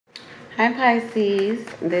Hi Pisces,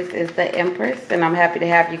 this is the Empress and I'm happy to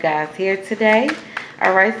have you guys here today.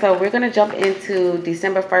 Alright, so we're going to jump into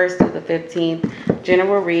December 1st through the 15th.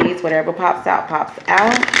 General reads, whatever pops out, pops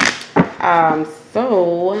out.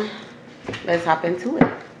 So let's hop into it.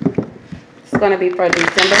 It's going to be for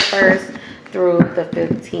December 1st through the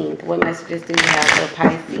 15th. What messages do you have for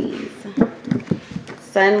Pisces?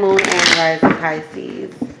 Sun, Moon, and Rising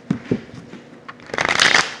Pisces.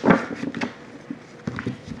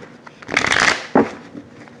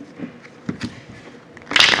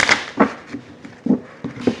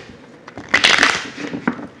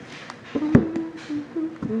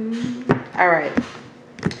 Alright,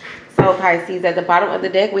 so Pisces, at the bottom of the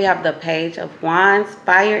deck we have the Page of Wands,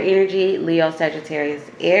 fire energy, Leo, Sagittarius,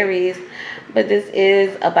 Aries. But this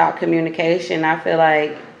is about communication. I feel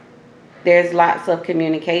like there's lots of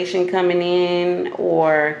communication coming in,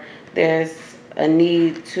 or there's a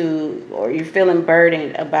need to, or you're feeling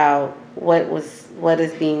burdened about what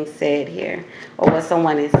is being said here, or what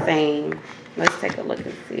someone is saying. Let's take a look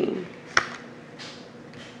and see.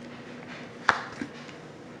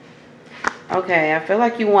 Okay, I feel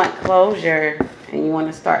like you want closure and you want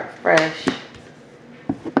to start fresh.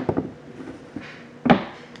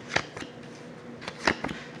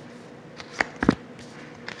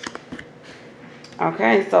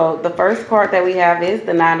 Okay, so the first card that we have is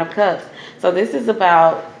the Nine of Cups. So this is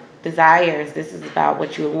about desires. This is about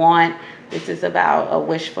what you want. This is about a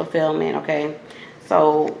wish fulfillment, okay?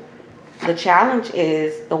 So the challenge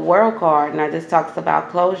is the World card. Now this talks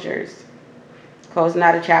about closures. Closing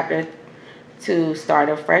out a chapter to start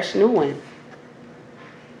a fresh new one.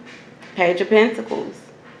 Page of Pentacles,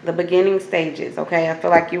 the beginning stages, okay? I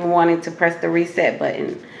feel like you wanted to press the reset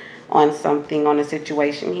button on something, on a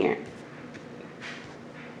situation here.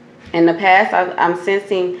 In the past, I'm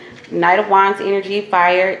sensing Knight of Wands energy,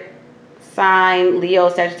 fire sign, Leo,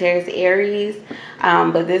 Sagittarius, Aries.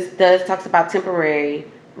 But this talks about temporary,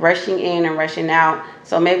 rushing in and rushing out.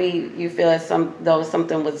 So maybe you feel as though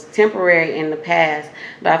something was temporary in the past,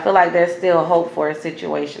 but I feel like there's still hope for a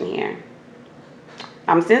situation here.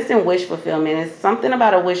 I'm sensing wish fulfillment. It's something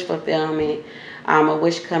about a wish fulfillment, a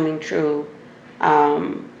wish coming true.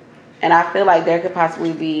 And I feel like there could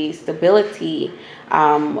possibly be stability,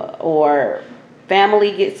 or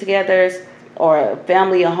family get-togethers, or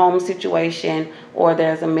family or home situation, or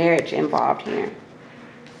there's a marriage involved here.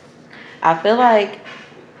 I feel like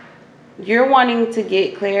you're wanting to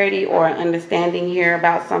get clarity or understanding here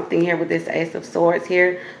about something here with this Ace of Swords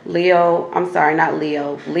here. Leo, I'm sorry, not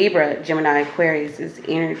Leo, Libra, Gemini, Aquarius is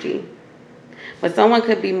energy. But someone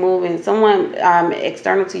could be moving, someone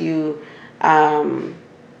external to you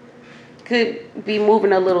could be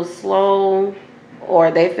moving a little slow,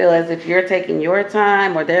 or they feel as if you're taking your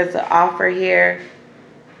time, or there's an offer here.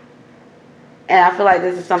 And I feel like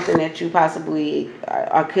this is something that you possibly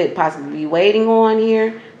or could possibly be waiting on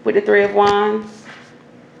here with the Three of Wands.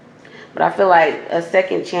 But I feel like a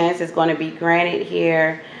second chance is going to be granted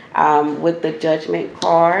here with the Judgment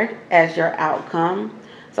card as your outcome.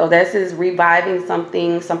 So this is reviving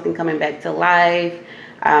something coming back to life,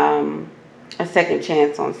 a second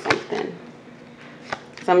chance on something.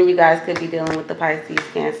 Some of you guys could be dealing with the Pisces,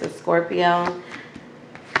 Cancer, Scorpio.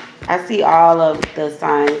 I see all of the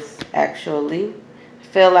signs actually. I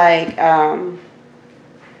feel like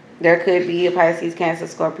there could be a Pisces, Cancer,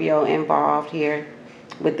 Scorpio involved here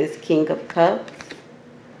with this King of Cups.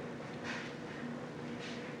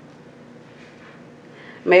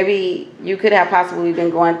 Maybe you could have possibly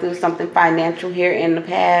been going through something financial here in the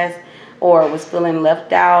past, or was feeling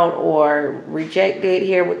left out or rejected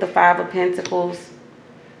here with the Five of Pentacles.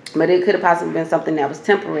 But it could have possibly been something that was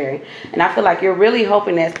temporary. And I feel like you're really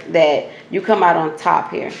hoping that you come out on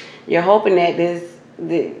top here. You're hoping that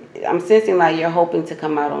I'm sensing like you're hoping to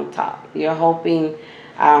come out on top. You're hoping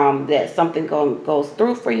that something goes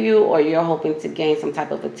through for you, or you're hoping to gain some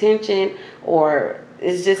type of attention, or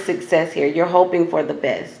it's just success here. You're hoping for the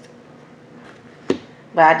best.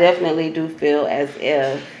 But I definitely do feel as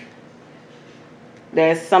if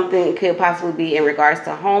there's something could possibly be in regards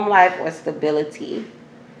to home life or stability.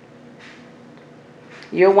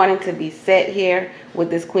 You're wanting to be set here with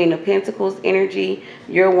this Queen of Pentacles energy.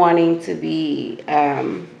 You're wanting to be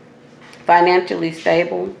financially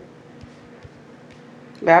stable.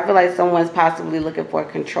 But I feel like someone's possibly looking for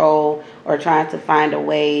control, or trying to find a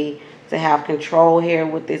way to have control here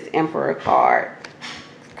with this Emperor card.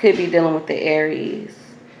 Could be dealing with the Aries.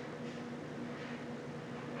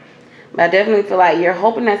 But I definitely feel like you're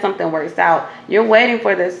hoping that something works out. You're waiting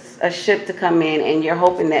for a ship to come in, and you're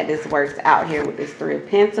hoping that this works out here with this Three of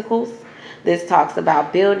Pentacles. This talks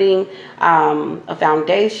about building a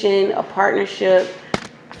foundation, a partnership.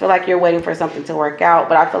 feel like you're waiting for something to work out,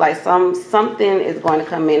 but I feel like something is going to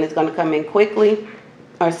come in. It's going to come in quickly,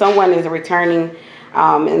 or someone is returning,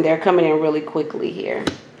 and they're coming in really quickly here.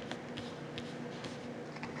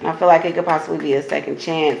 I feel like it could possibly be a second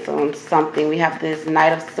chance on something. We have this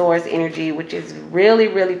Knight of Swords energy, which is really,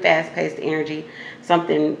 really fast-paced energy.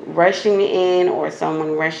 Something rushing in or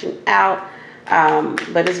someone rushing out.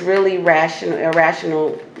 But it's really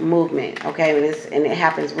irrational movement, okay? And it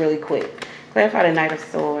happens really quick. Clarify the Knight of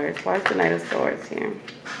Swords. Why is the Knight of Swords here?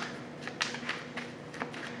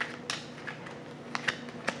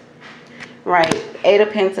 Right. Eight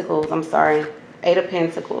of Pentacles. I'm sorry. Eight of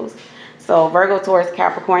Pentacles. So Virgo, Taurus,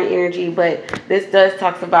 Capricorn energy, but this does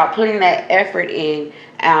talk about putting that effort in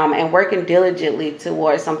and working diligently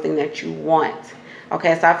towards something that you want.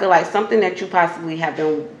 Okay, so I feel like something that you possibly have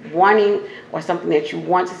been wanting or something that you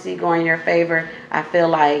want to see go in your favor, I feel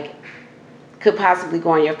like could possibly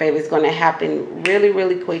go in your favor. It's going to happen really,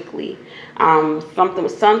 really quickly.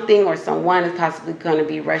 Something or someone is possibly going to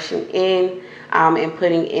be rushing in and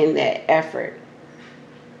putting in that effort.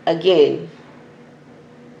 Again,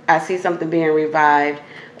 I see something being revived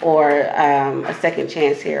or a second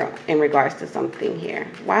chance here in regards to something here.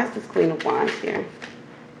 Why is this Queen of Wands here?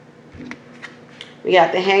 We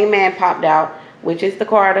got the Hangman popped out, which is the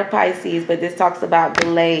card of Pisces, but this talks about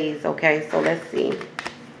delays. Okay, so let's see.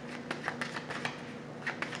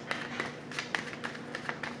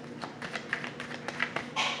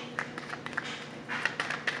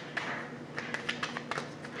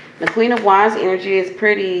 The Queen of Wands energy is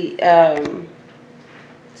pretty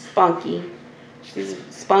spunky. She's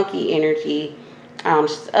spunky energy.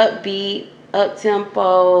 She's upbeat,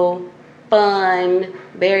 up-tempo, fun,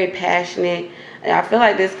 very passionate. I feel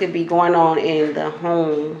like this could be going on in the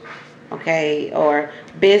home, okay, or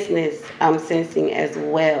business. I'm sensing as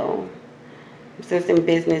well. I'm sensing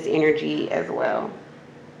business energy as well.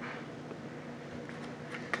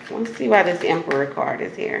 Let's see why this Emperor card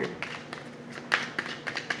is here.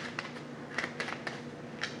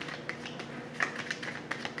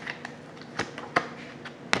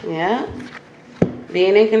 Yeah.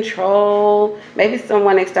 Being in control. Maybe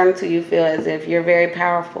someone external to you feel as if you're very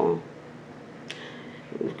powerful.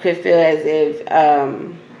 You could feel as if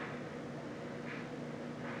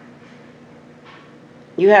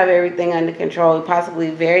you have everything under control. Possibly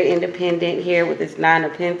very independent here with this Nine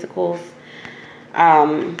of Pentacles.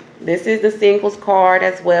 This is the singles card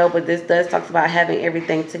as well, but this does talk about having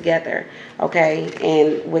everything together. Okay.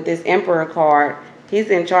 And with this Emperor card, he's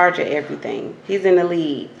in charge of everything. He's in the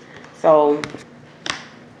lead. So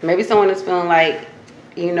maybe someone is feeling like,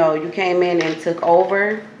 you know, you came in and took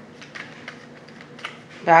over.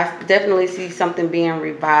 But I definitely see something being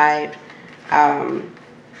revived. And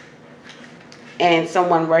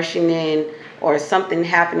someone rushing in or something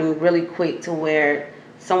happening really quick to where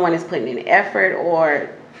someone is putting in effort or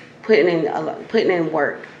putting in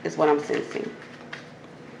work is what I'm sensing.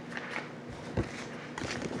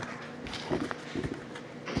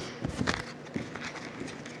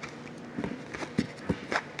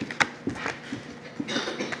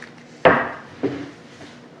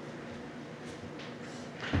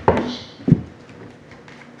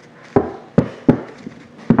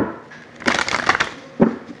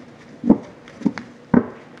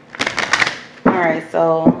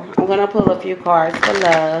 So I'm going to pull a few cards for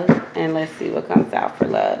love, and let's see what comes out for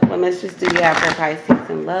love. What messages do you have for Pisces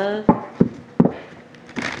in love?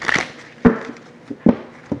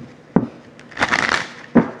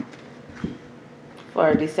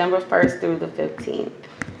 For December 1st through the 15th.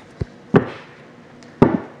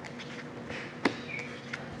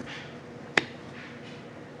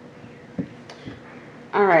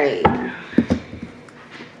 All right.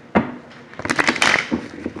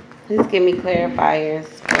 Please give me clarifiers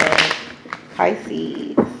for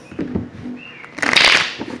Pisces.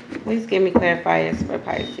 Please give me clarifiers for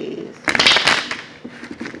Pisces.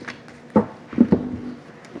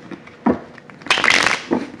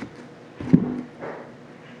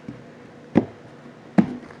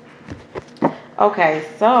 Okay,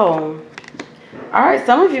 so, all right,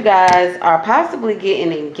 some of you guys are possibly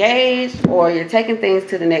getting engaged or you're taking things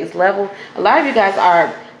to the next level. A lot of you guys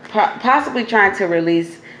are possibly trying to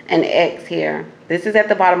release an ex here. This is at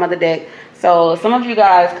the bottom of the deck. So some of you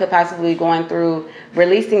guys could possibly be going through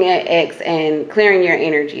releasing an ex and clearing your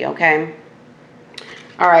energy, okay?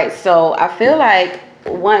 All right, so I feel like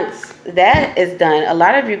once that is done, a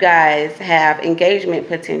lot of you guys have engagement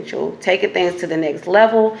potential, taking things to the next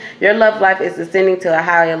level. Your love life is ascending to a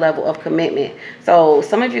higher level of commitment. So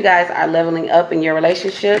some of you guys are leveling up in your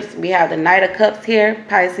relationships. We have the Knight of Cups here,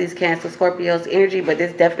 Pisces, Cancer, Scorpio's energy, but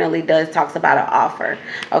this definitely talks about an offer.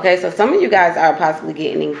 Okay, so some of you guys are possibly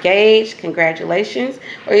getting engaged. Congratulations.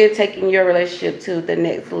 Or you're taking your relationship to the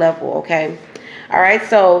next level. Okay. All right,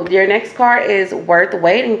 so your next card is worth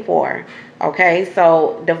waiting for. Okay,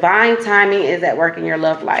 so divine timing is at work in your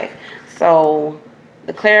love life. So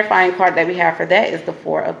the clarifying card that we have for that is the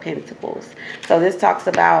Four of Pentacles. So this talks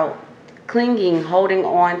about clinging, holding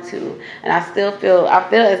on to. And I feel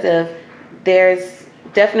as if there's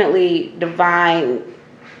definitely divine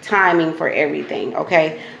timing for everything.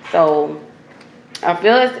 Okay, so I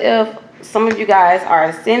feel as if some of you guys are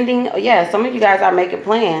ascending. Yeah, some of you guys are making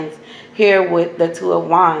plans here with the Two of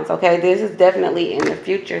Wands. Okay, this is definitely in the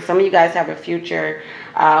future. Some of you guys have a future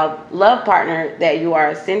love partner that you are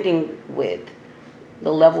ascending with.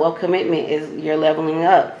 The level of commitment is you're leveling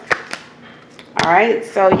up. All right,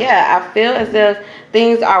 so yeah, I feel as if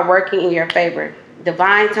things are working in your favor.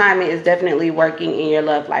 Divine timing is definitely working in your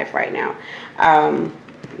love life right now.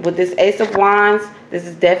 With this Ace of Wands, this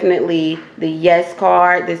is definitely the yes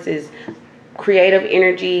card. This is creative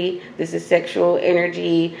energy. This is sexual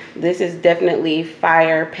energy. This is definitely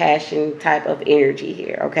fire, passion type of energy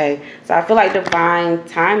here. Okay, so I feel like divine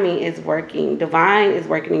timing is working. Divine is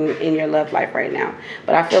working in your love life right now.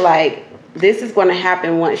 But I feel like this is going to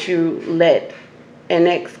happen once you let an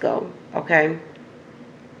ex go. Okay,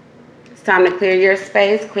 it's time to clear your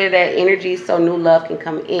space, clear that energy so new love can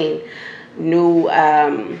come in. New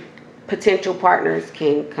potential partners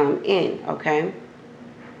can come in. Okay.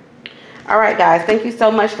 All right, guys, thank you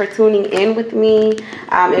so much for tuning in with me.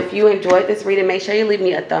 If you enjoyed this reading, make sure you leave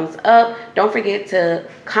me a thumbs up. Don't forget to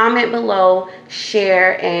comment below,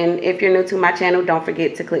 share, and if you're new to my channel, don't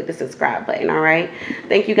forget to click the subscribe button. All right,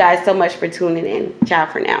 thank you guys so much for tuning in. Ciao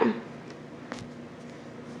for now.